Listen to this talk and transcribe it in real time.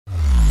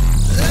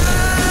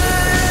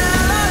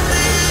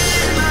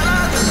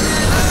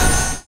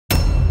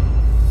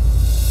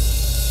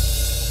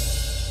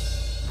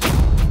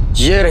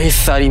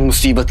सारी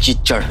मुसीबत की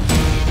जड़।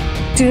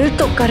 दिल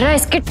तो कर रहा है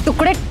इसके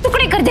टुकड़े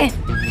टुकड़े कर दे।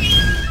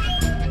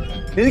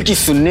 दिल की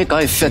सुनने का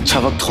इससे अच्छा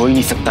वक्त हो ही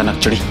नहीं सकता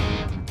नकचड़ी।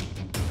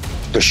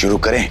 तो शुरू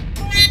करें।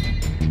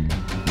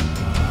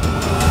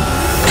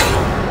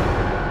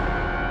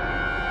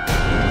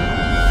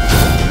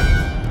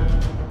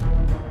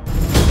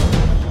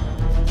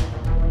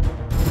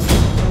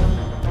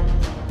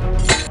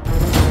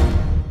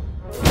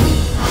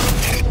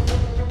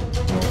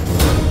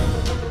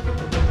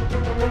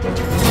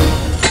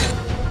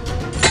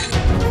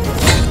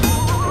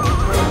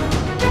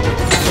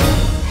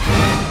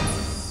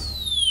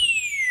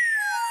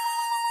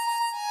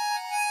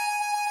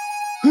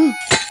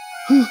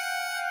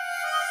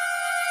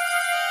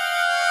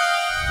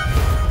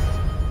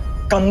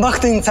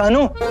 कमबख्त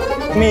इंसानों,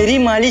 मेरी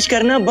मालिश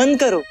करना बंद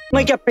करो।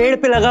 मैं क्या पेड़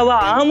पे लगा हुआ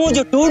आम हूँ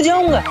जो टूट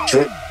जाऊंगा?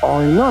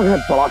 आईना है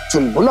बड़ा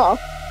चुलबुला,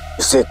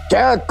 इसे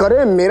कैद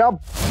करे मेरा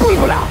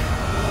बुलबुला।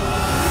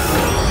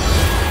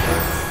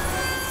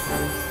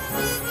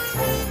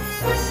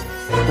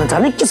 न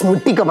जाने किस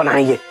मिट्टी का बना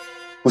है ये।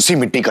 उसी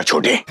मिट्टी का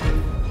छोटे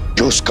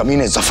जो उस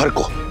कमीने जफर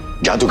को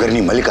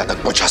जादूगरनी मलिका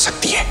तक पहुंचा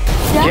सकती है।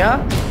 क्या?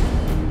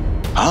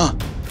 हाँ,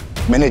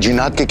 मैंने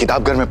जिन्नात के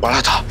किताबघर में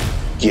पढ़ा था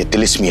कि ये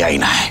तिलिस्मी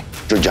आईना है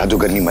जो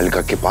जादूगरनी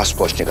मलिका के पास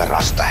पहुंचने का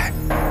रास्ता है।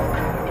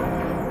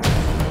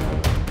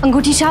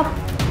 अंगूठी छाप,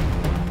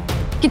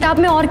 किताब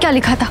में और क्या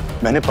लिखा था?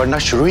 मैंने पढ़ना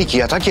शुरू ही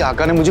किया था कि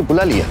आका ने मुझे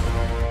बुला लिया।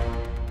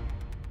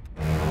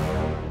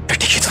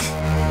 ठीक है तुम।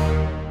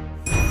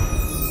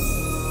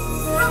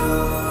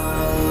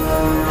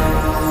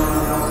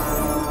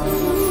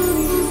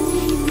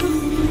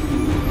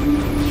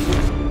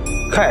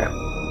 खैर,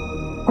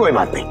 कोई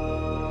बात नहीं।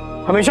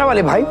 हमेशा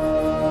वाले भाई,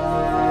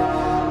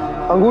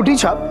 अंगूठी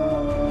छाप,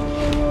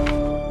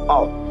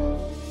 आओ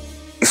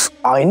इस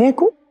आईने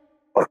को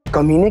और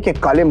कमीने के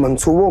काले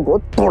मंसूबों को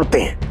तोड़ते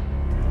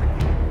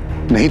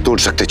हैं। नहीं तोड़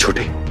सकते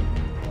छोटे।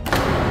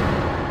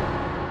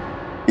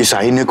 इस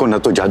आईने को न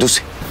तो जादू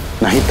से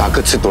न ही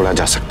ताकत से तोड़ा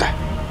जा सकता है।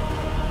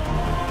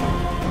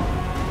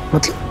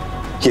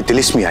 मतलब ये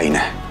तिलिस्मी आईना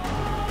है,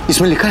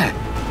 इसमें लिखा है।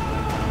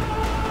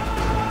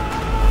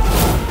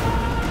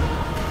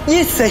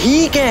 ये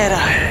सही कह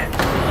रहा है।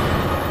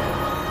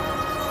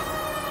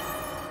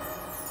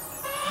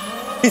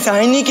 इस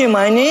आईने के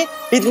मायने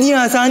इतनी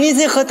आसानी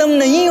से खत्म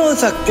नहीं हो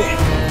सकते।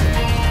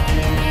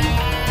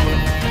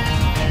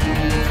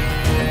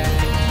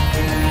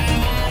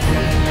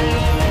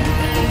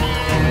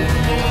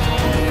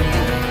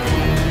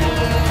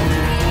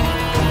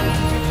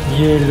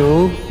 ये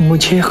लोग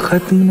मुझे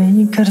खत्म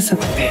नहीं कर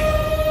सकते,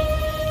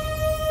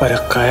 पर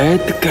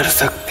कैद कर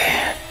सकते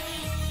हैं।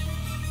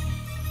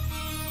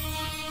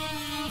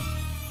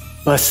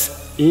 बस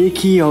एक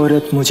ही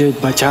औरत मुझे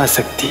बचा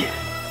सकती है।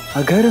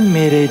 अगर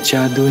मेरे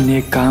जादू ने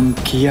काम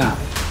किया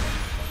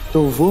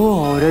तो वो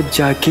औरत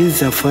जाके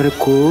जफर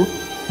को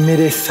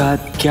मेरे साथ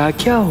क्या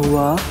क्या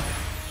हुआ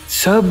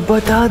सब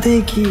बता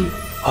देगी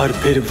और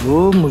फिर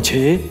वो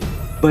मुझे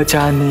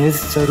बचाने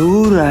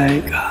जरूर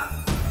आएगा।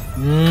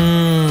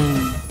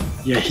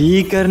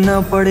 यही करना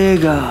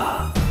पड़ेगा।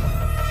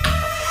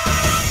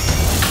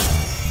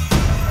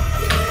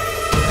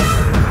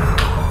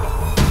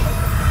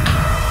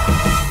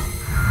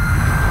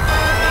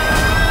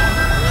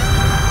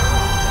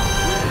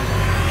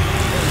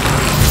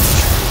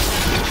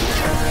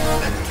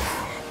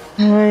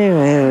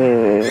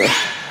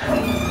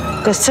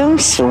 कसम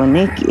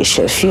सोने की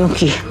शफियों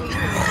की,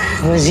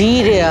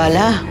 वजीर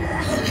आला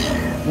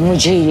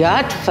मुझे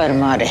याद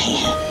फरमा रहे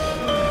हैं।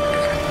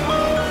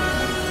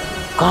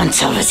 कौन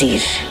सा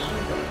वजीर,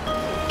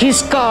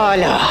 किसका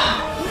आला,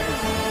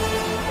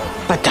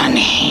 पता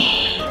नहीं।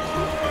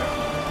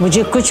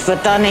 मुझे कुछ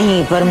पता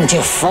नहीं, पर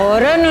मुझे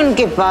फौरन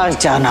उनके पास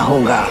जाना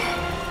होगा।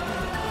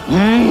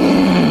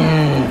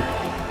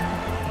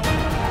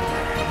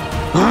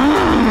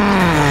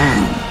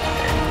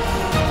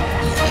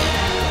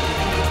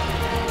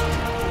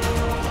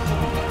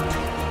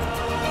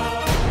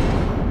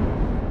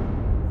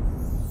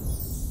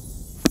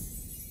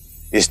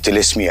 इस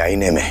तिलिस्मी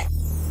आईने में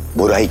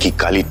बुराई की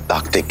काली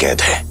ताकतें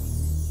कैद है,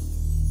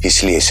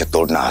 इसलिए इसे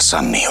तोड़ना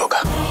आसान नहीं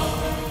होगा।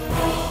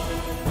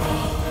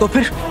 तो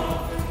फिर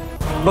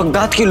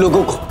बगदाद के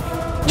लोगों को,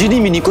 जिनी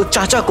मिनी को,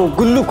 चाचा को,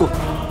 गुल्लू को,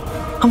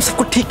 हम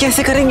सबको ठीक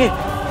कैसे करेंगे?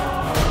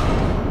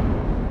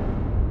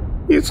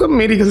 ये सब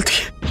मेरी गलती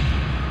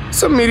है,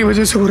 सब मेरी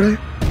वजह से हो रहा है।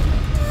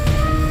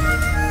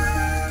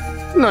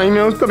 ना ही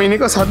मैं उस कमीने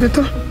का साथ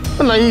देता,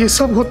 ना ही ये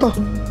सब होता।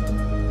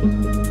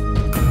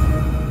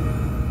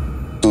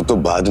 तू तो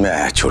बाद में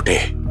आया छोटे।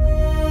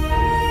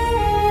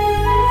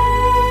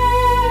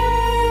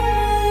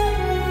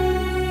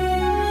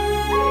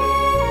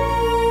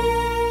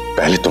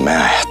 पहले तो मैं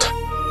आया था।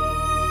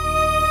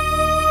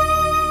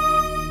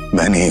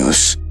 मैंने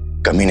उस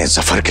कमीने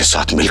जफर के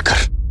साथ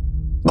मिलकर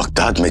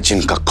बगदाद में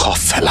जिन का खौफ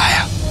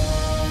फैलाया,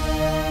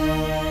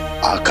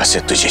 आका से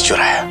तुझे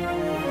चुराया,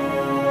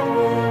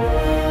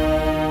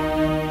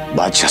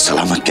 बादशाह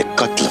सलामत के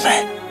कत्ल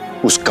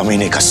में उस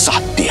कमीने का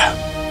साथ दिया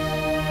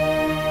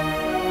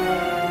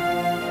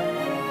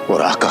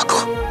और आका को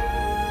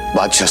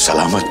बादशाह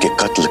सलामत के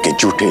कत्ल के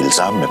झूठे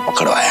इल्जाम में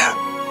पकड़वाया।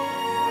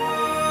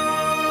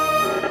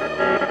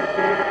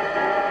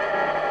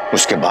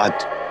 उसके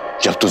बाद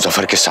जब तू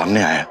जफर के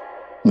सामने आया,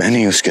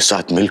 मैंने उसके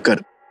साथ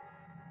मिलकर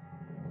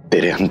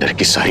तेरे अंदर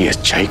की सारी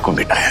अच्छाई को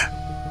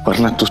मिटाया।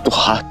 वरना तू तो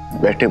हाथ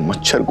बैठे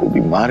मच्छर को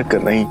भी मार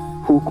कर नहीं,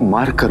 फूंक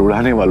मार कर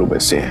उड़ाने वालों में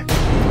से है।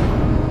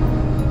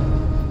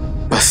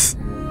 बस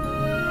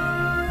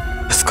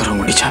बस करो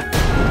अंगूठी छाप।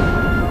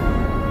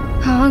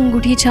 हाँ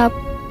अंगूठी छाप,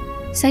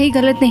 सही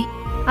गलत नहीं,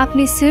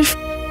 आपने सिर्फ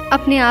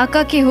अपने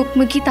आका के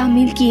हुक्म की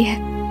तामील की है।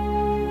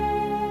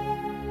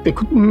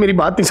 देखो मेरी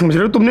बात नहीं समझ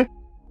रहे हो,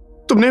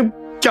 तुमने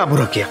क्या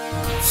बुरा किया?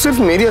 सिर्फ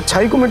मेरी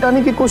अच्छाई को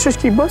मिटाने की कोशिश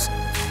की बस।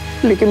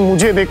 लेकिन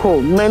मुझे देखो,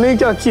 मैंने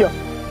क्या किया?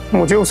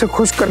 मुझे उसे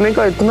खुश करने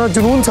का इतना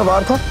जुनून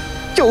सवार था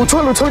कि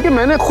उछल उछल के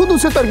मैंने खुद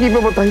उसे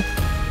तरकीबें बताई।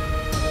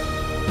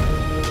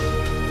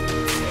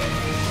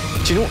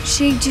 जिनू,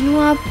 शेख जिनू,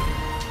 आप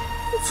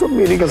सब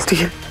मेरी गलती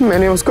है।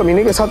 मैंने उस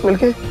कमीने के साथ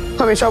मिलके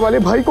हमेशा वाले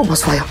भाई को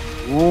फंसवाया।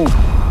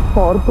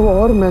 और तो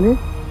और मैंने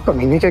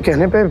कमीने के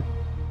कहने पे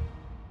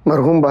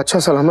मरहूम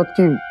बादशाह सलामत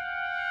की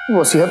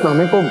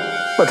वसीयतनामे को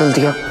बदल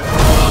दिया।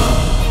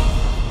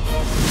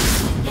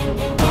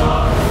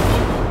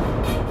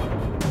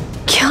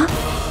 क्या?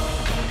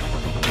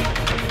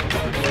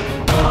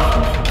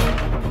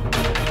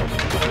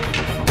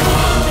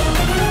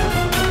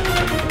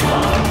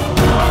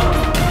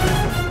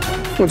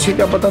 मुझे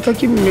क्या पता था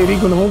कि मेरी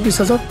गुनाहों की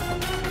सजा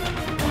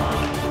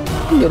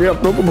मेरे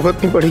अपनों को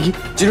भुगतनी पड़ेगी।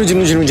 जिनू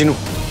जिनू जिनू जिनू,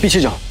 पीछे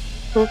जाओ,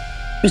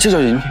 पीछे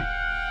जाओ जिनू।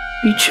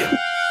 पीछे?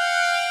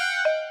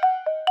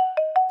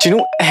 जिनू,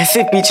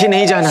 ऐसे पीछे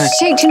नहीं जाना है।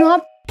 शेख जिनू,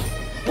 आप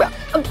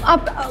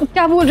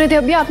क्या बोल रहे थे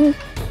अभी? आप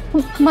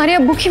हमारे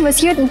अब्बू की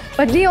वसीयत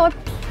बदली और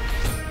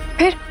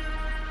फिर?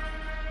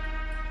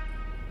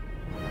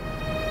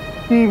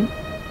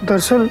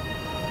 दरअसल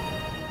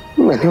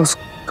मैंने उस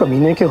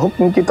कमीने के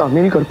हुक्म की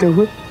तामील करते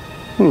हुए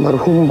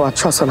मरहूम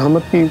बादशाह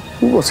सलामत की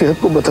वसीयत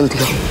को बदल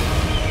दिया।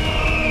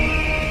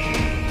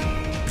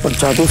 और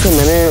जादू से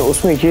मैंने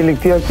उसमें ये लिख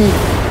दिया कि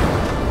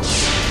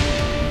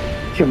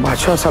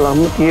बादशाह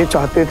सलामत ये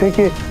चाहते थे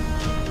कि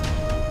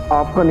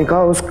आपका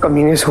निकाह उस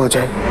कमीने से हो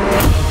जाए।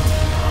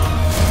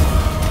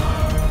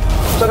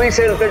 सभी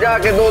से इल्तिजा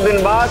के 2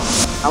 दिन बाद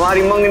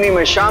हमारी मंगनी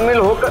में शामिल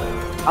होकर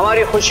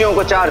हमारी खुशियों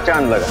को 4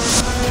 चांद लगा।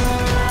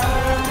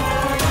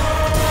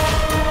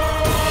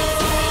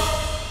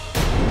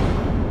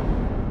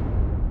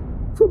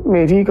 सब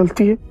मेरी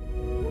गलती है,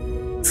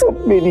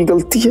 सब मेरी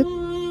गलती है।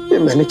 ये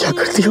मैंने क्या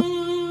कर दिया?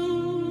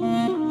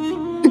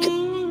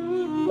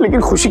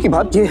 लेकिन खुशी की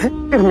बात यह है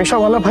कि हमेशा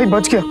वाला भाई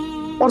बच गया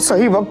और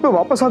सही वक्त पे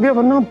वापस आ गया।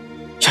 वरना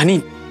यानी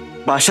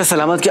बादशाह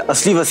सलामत की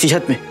असली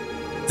वसीयत में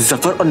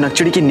जफर और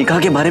नक्चड़ी के निकाह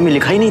के बारे में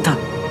लिखा ही नहीं था?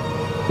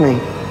 नहीं,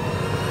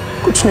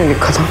 कुछ नहीं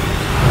लिखा था।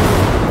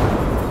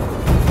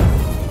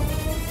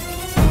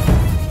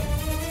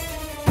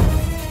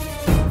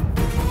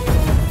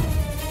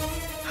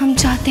 हम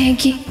चाहते हैं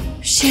कि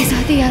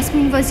शहजादी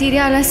यास्मीन वजीर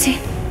आला से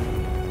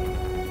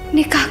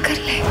निकाह कर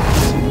ले।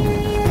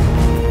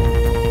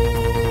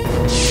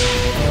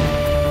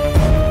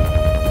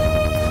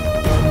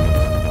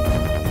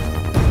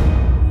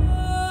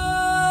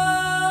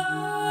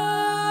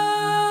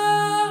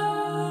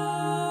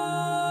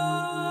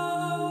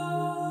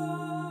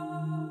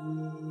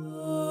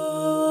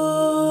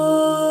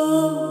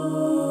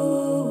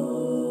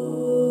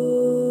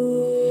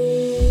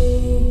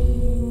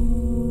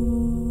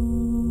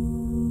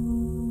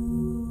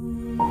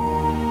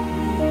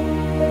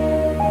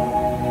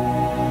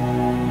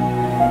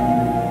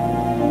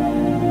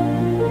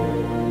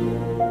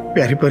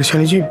 प्यारी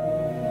परेशानी जी,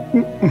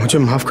 मुझे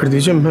माफ कर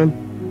दीजिए।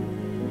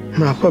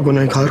 मैं आपका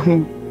गुनहगार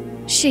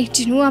हूँ। शेख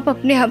जिनू, आप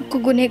अपने आप को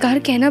गुनहगार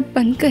कहना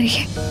बंद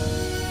करिए।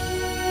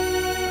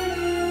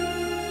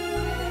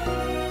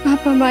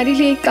 आप हमारे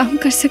लिए एक काम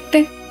कर सकते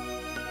हैं?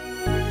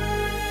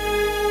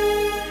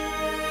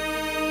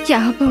 क्या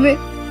आप हमें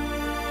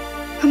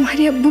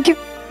हमारे अब्बू की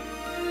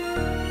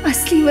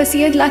असली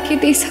वसीयत लाके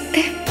दे सकते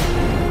हैं?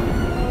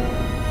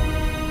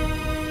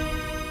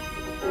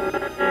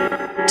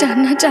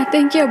 जानना चाहते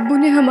हैं कि अब्बू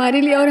ने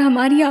हमारे लिए और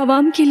हमारी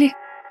आवाम के लिए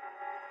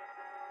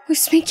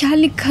उसमें क्या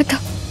लिखा था।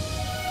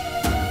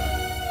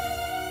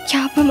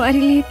 क्या आप हमारे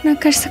लिए इतना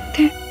कर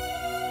सकते हैं?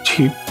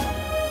 जी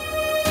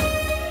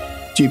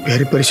जी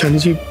प्यारी परेशानी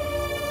जी,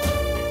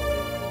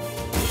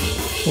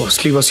 वो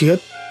असली वसीयत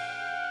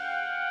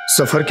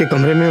सफर के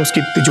कमरे में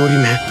उसकी तिजोरी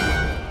में है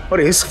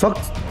और इस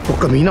वक्त वो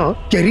कमीना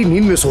गहरी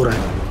नींद में सो रहा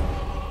है।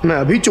 मैं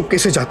अभी चुपके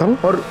से जाता हूँ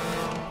और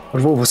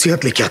वो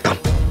वसीयत लेके आता हूँ।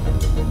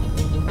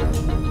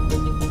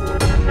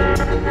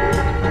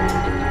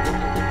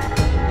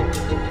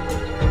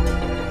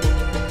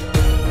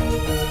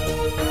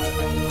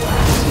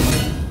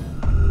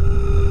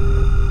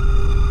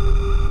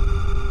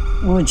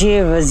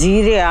 मुझे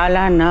वजीर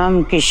आला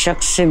नाम के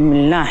शख्स से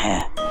मिलना है।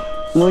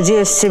 मुझे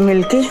इससे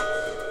मिलके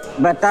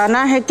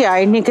बताना है कि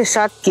आईने के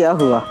साथ क्या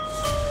हुआ।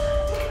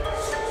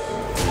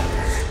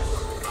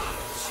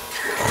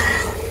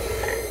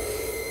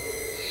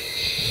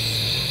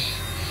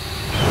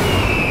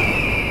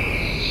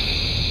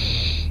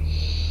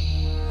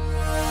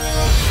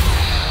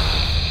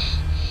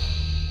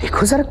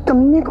 देखो जरा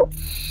कमीने को,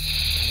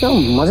 क्या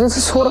मजे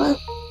से सो रहा है।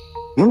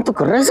 मन तो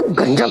कर रहा है इसे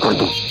गंजा कर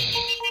दूं।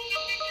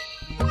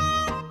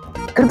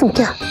 कर दूं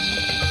क्या?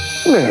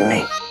 नहीं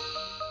नहीं,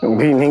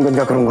 अभी नहीं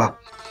गंजा करूंगा।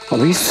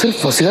 अभी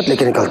सिर्फ वसीयत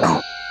लेके निकलता हूं।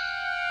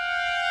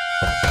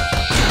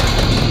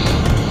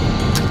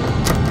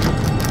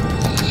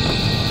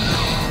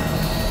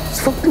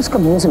 इस वक्त इसका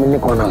मुंह से मिलने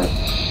कौन आए,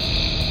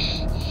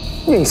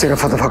 यहीं से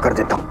रफा दफा कर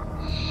देता हूं।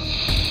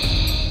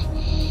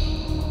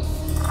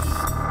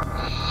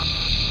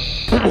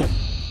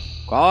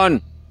 कौन?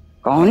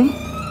 कौन?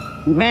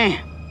 मैं।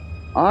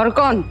 और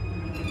कौन?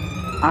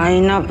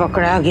 आईना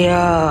पकड़ा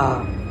गया।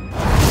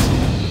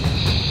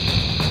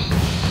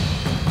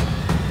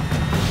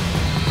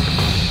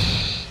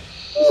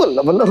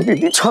 बल्ला बल्ला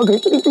बीबी छा गई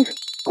तेरी भी।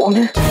 कौन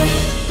है?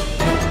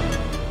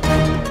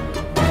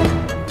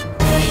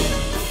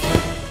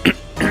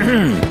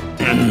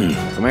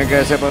 तुम्हें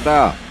कैसे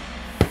पता?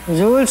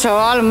 फजूल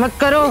सवाल मत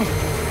करो।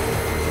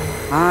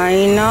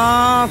 आईना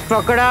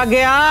पकड़ा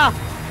गया।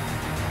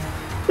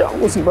 क्या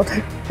मुसीबत है?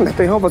 मैं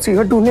तो यहाँ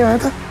वसीयत ढूंढने आया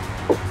था।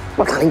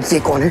 पता नहीं ये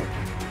कौन है,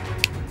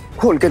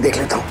 खोल के देख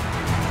लेता हूँ।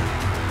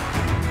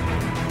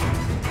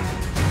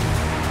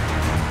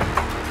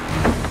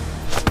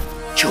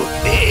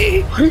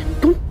 छोटे, अरे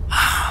तुम?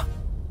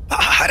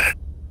 बाहर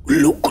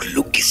उल्लू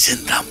कुल्लू की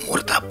जिंदा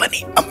मुर्दा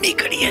बनी अम्मी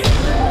खड़ी है।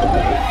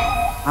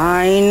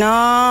 आईना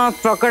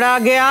पकड़ा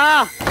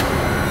गया।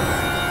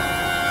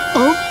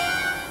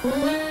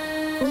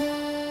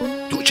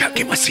 तू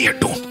जाके वसीयत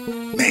ढूंढ,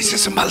 मैं इसे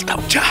संभालता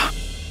हूँ। जा।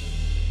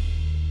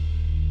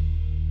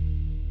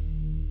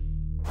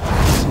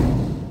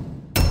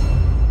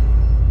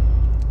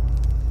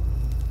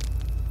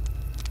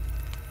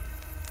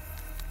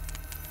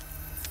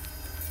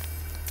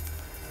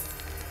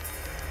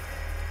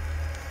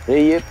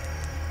 ये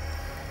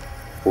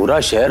पूरा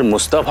शहर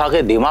मुस्तफा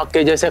के दिमाग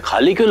के जैसे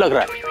खाली क्यों लग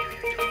रहा है?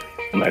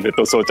 मैंने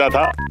तो सोचा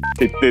था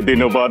इतने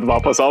दिनों बाद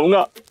वापस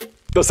आऊंगा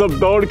तो सब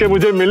दौड़ के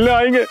मुझे मिलने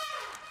आएंगे,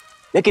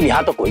 लेकिन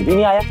यहाँ तो कोई भी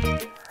नहीं आया।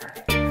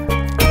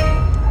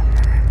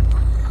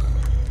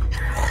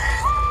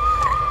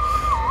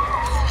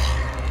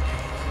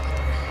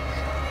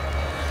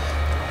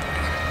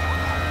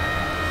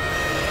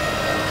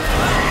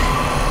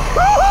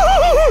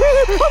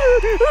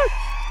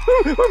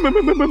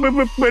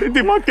 मेरे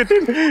दिमाग के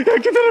तीन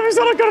एक ही तरफ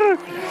इशारा कर रहे हैं।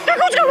 क्या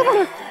कुछ करना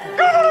पड़ा?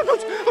 करना कुछ।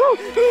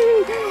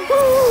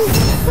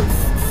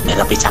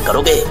 मेरा पीछा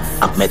करोगे?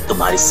 अब मैं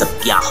तुम्हारी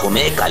सबकी आंखों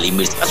में काली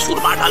मिर्च का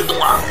सुरमा डाल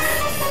दूंगा।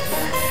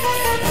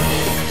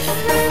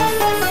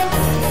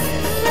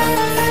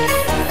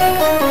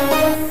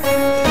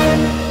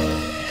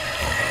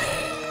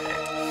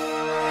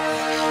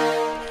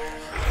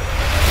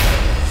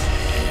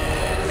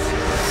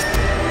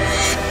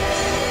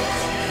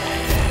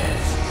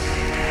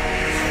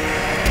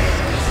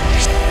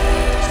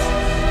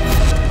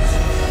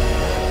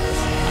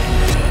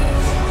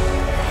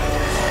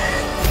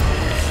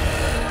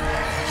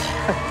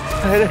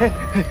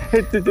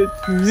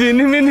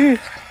 जीनी मिनी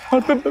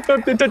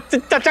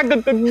चाचा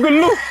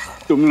गुल्लू,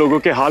 तुम लोगों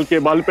के हाल के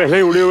बाल पहले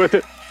ही उड़े हुए थे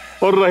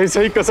और रही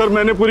सही कसर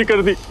मैंने पूरी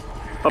कर दी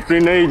अपनी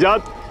नई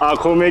इजाद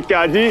आंखों में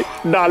क्या जी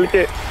डाल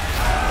के।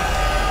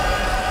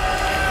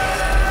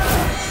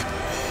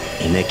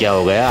 इन्हें क्या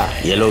हो गया?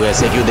 ये लोग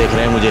ऐसे क्यों देख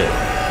रहे हैं मुझे?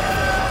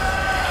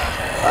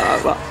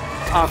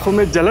 आंखों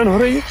में जलन हो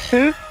रही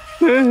है।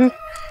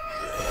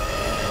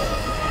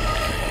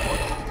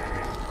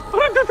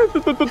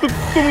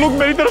 तुम लोग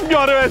मेरी तरफ क्यों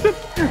आ रहे हो ऐसे?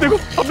 देखो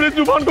अपने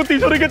जुबान को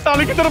तीसरे के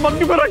ताले की तरफ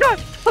बंद कर रखा है।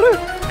 अरे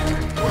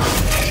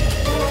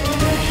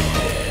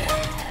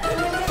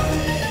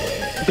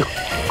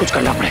देखो कुछ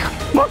करना पड़ेगा।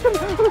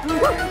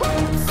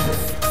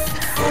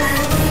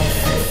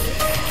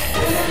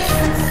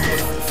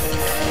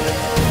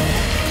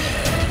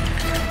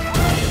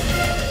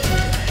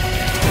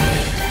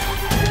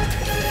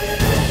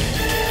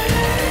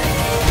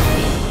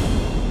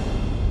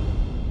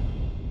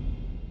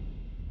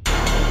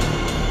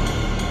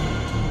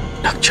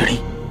 नक्चड़ी,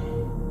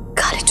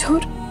 काले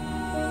चोर,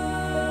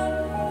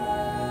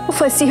 वो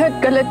वसीयत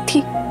गलत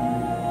थी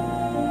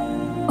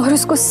और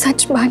उसको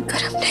सच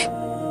मानकर हमने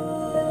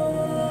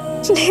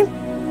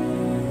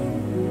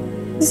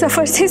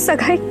जफर से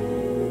सगाई।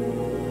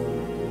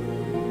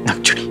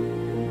 नक्चड़ी,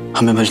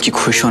 हमें बल्कि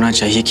खुश होना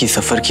चाहिए कि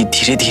जफर की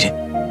धीरे धीरे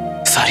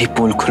सारी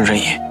पोल खुल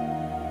रही है।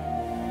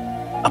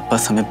 अब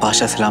बस हमें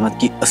पाशा सलामत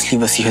की असली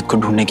वसीयत को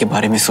ढूंढने के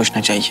बारे में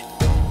सोचना चाहिए।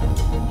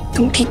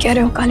 तुम ठीक कह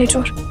रहे हो काले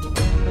चोर।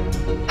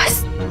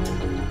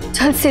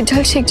 जल्द से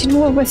जल्द शेख जिन्नू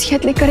वो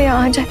वसीयत लेकर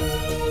यहाँ आ जाए।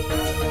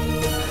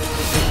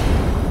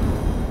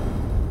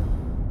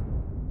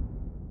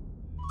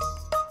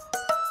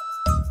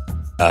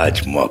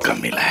 आज मौका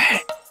मिला है,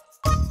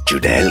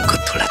 चुड़ैल को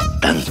थोड़ा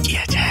तंग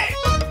किया जाए।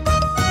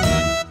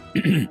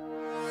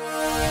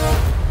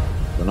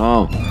 सुनो,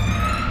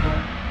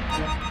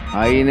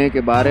 आईने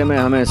के बारे में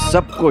हमें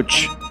सब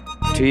कुछ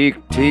ठीक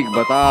ठीक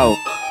बताओ,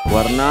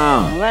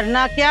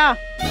 वरना क्या?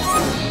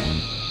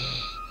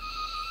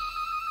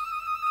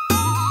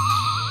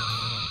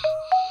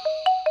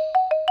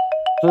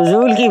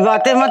 फजूल की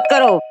बातें मत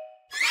करो।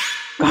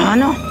 कहा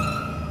ना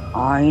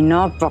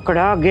आईना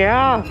पकड़ा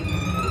गया।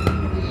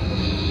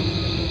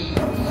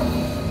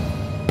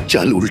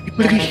 चाल उल्टी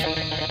पड़ गई।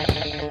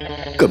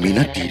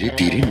 कमीना धीरे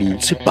धीरे नींद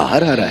से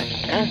बाहर आ रहा है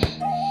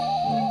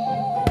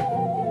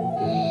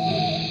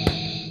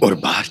और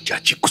बाहर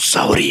चाची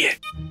गुस्सा हो रही है।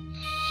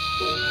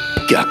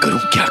 क्या करूं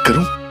क्या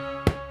करूं?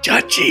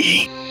 चाची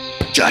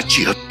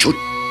चाची अब जो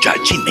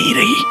चाची नहीं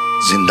रही,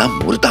 जिंदा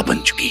मुर्दा बन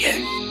चुकी है।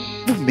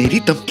 वो मेरी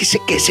धमकी से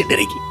कैसे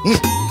डरेगी?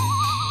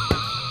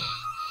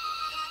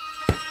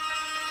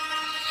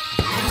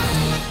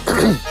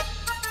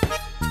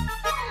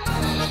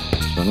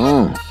 सुनो,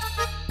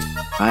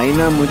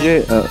 आईना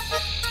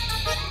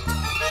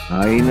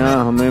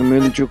हमें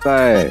मिल चुका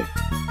है।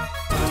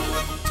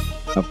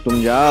 अब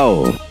तुम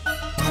जाओ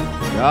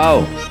जाओ।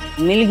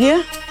 मिल गया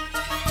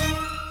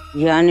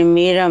यानी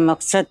मेरा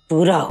मकसद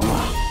पूरा हुआ।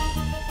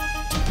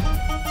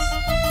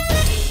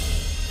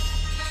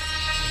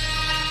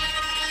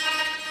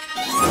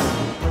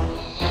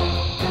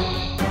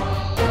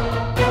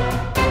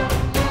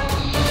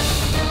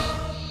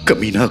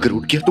 कमीना अगर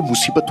उठ गया तो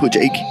मुसीबत हो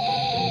जाएगी।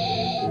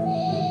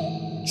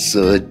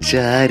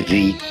 सोचा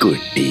री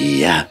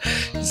गुडिया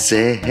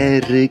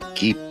जहर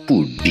की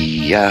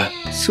पुडिया,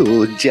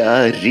 सो जा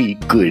री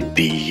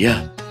गुडिया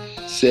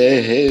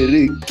जहर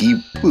की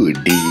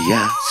पुडिया,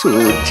 सो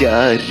जा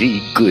री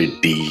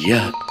गुडिया।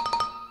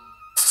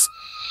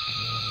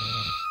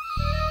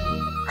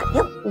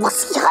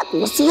 वसीयत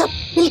वसीयत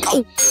मिल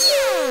गई।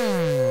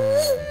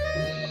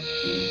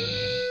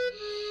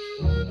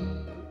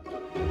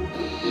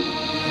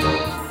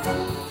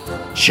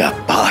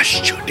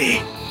 शाबाश छोटे,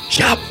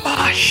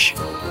 शाबाश।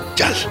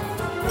 चल।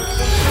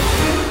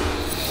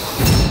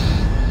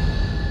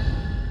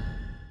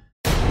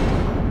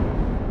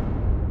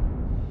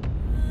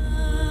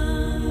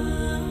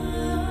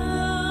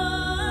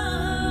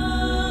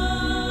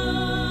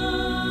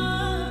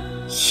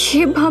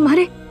 ये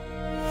हमारे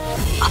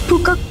अब्बू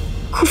का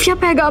खुफिया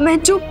पैगाम है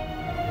जो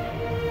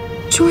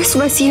इस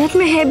वसीयत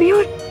में है भी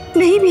और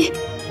नहीं भी।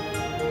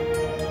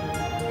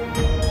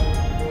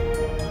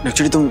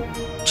 एक्चुअली तुम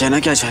कहना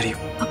क्या चाह रही हो?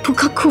 अब्बू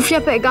का खुफिया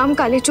पैगाम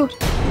काले चोर,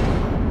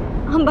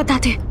 हम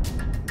बताते हैं।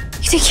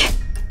 ये देखिए।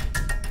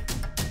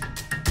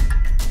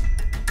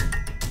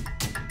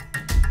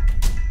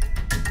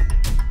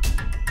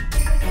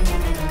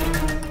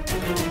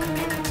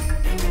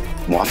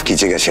 माफ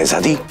कीजिएगा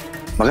शहजादी,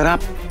 मगर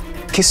आप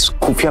किस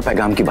खुफिया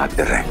पैगाम की बात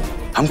कर रहे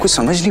हैं? हम कुछ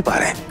समझ नहीं पा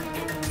रहे हैं।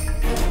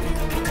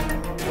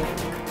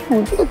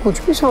 मुझे तो कुछ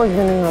भी समझ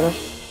में नहीं आ रहा।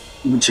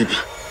 मुझे भी।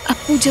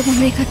 अब्बू जब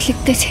हमें खत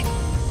लिखते थे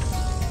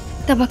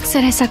तब अक्सर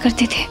ऐसा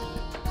करते थे।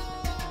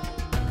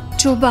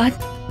 जो बात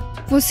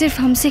वो सिर्फ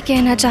हमसे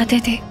कहना चाहते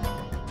थे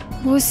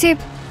वो उसे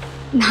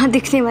ना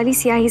दिखने वाली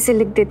स्याही से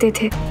लिख देते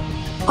थे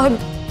और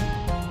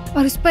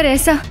उस पर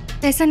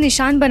ऐसा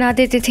निशान बना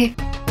देते थे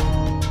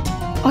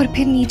और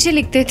फिर नीचे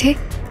लिखते थे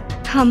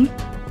हम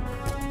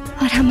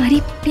और हमारी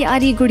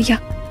प्यारी गुड़िया।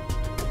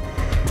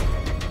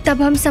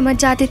 तब हम समझ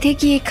जाते थे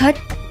कि ये खत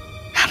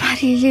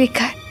हमारे लिए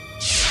लिखा है।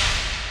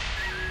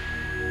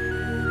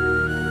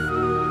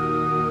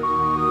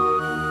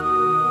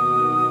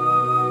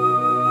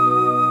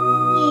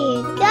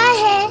 ये क्या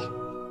है?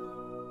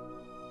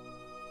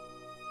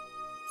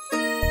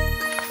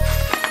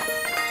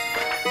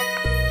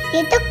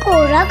 ये तो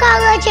कोरा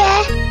कागज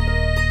है।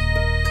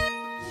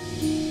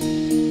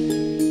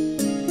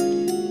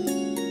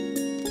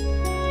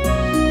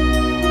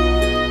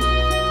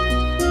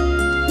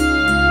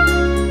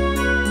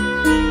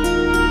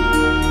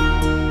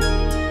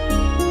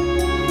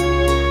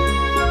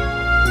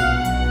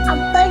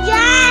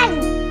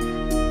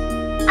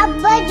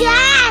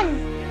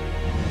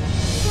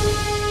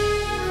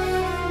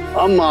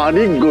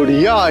 हमारी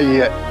गुड़िया आई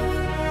है।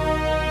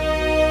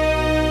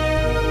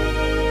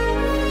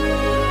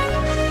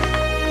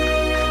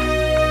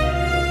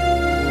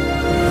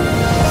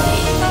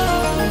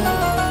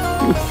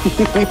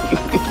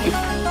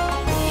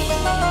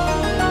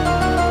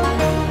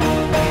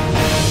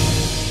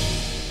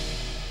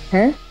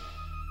 हैं?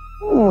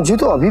 मुझे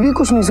तो अभी भी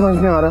कुछ नहीं समझ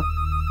में आ रहा।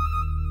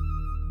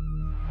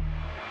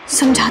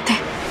 समझाते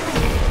हैं।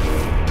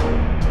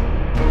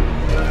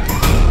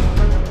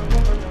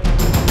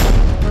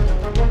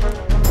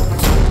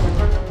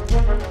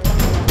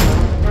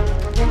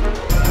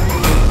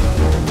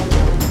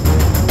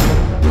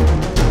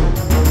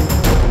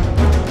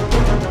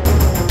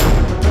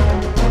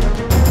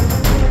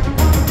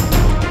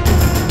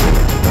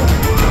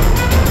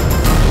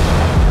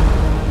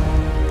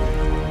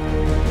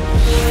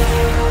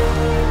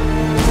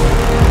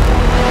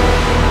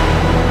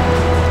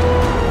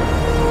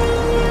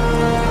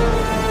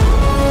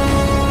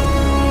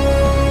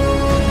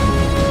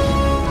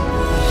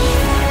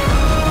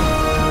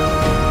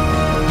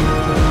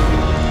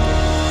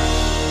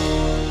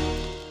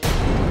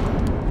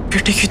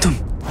 बेटी की तुम?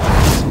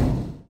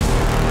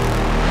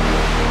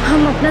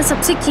 हम अपना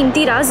सबसे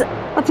कीमती राज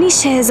अपनी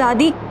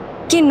शहजादी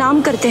के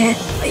नाम करते हैं।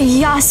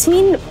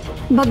 यास्मीन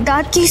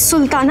बगदाद की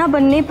सुल्ताना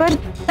बनने पर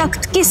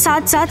तख्त के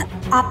साथ साथ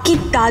आपकी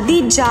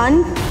दादी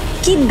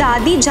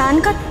जान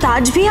का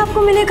ताज भी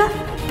आपको मिलेगा।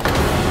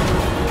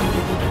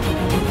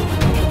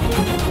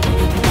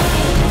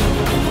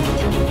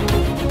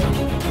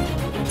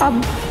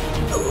 अब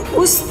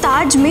उस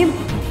ताज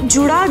में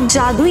जुड़ा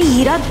जादुई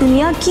हीरा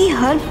दुनिया की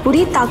हर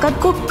बुरी ताकत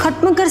को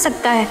खत्म कर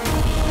सकता है।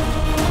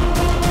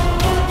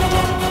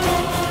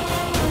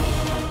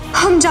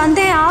 हम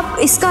जानते हैं आप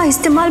इसका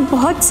इस्तेमाल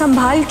बहुत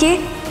संभाल के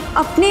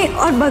अपने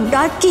और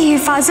बगदाद की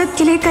हिफाजत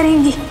के लिए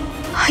करेंगी।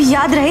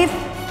 याद रहे,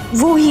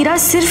 वो हीरा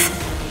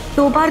सिर्फ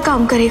 2 बार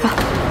काम करेगा।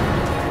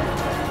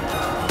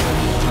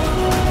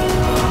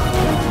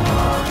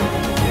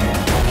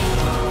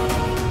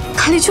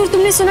 खालिचूर,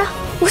 तुमने सुना?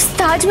 उस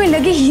ताज में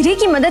लगे हीरे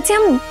की मदद से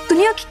हम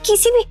दुनिया की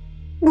किसी भी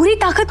बुरी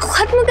ताकत को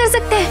खत्म कर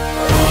सकते हैं।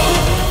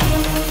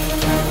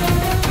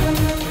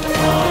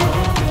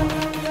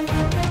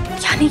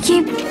 यानी कि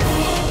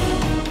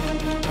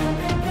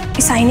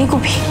इस आईने को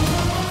भी।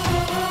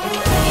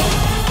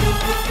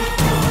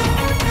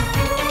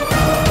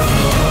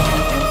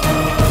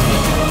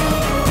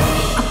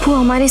 अप्पू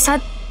हमारे साथ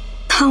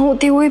था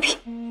होते हुए भी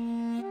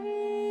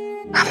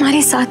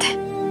हमारे साथ है।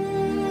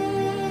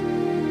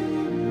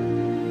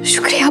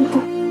 शुक्रिया अब्बू।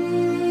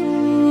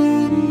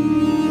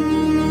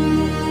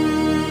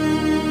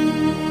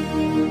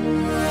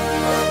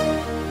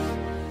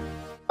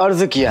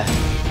 अर्ज किया है,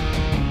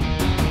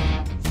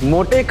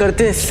 मोटे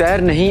करते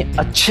सैर नहीं,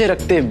 अच्छे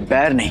रखते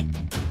बैर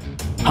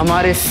नहीं।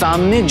 हमारे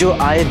सामने जो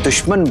आए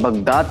दुश्मन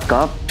बगदाद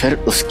का, फिर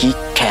उसकी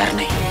खैर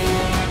नहीं।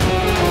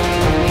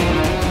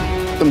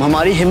 तुम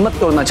हमारी हिम्मत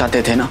तोड़ना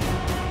चाहते थे ना,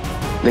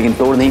 लेकिन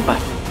तोड़ नहीं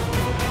पाए।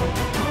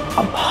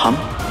 अब हम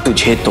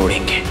तुझे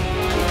तोड़ेंगे।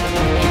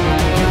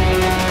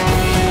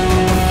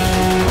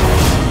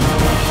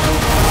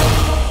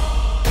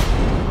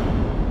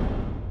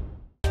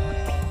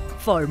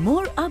 For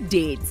more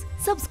updates,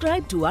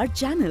 subscribe to our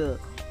channel,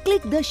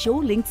 click the show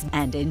links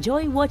and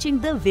enjoy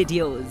watching the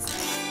videos.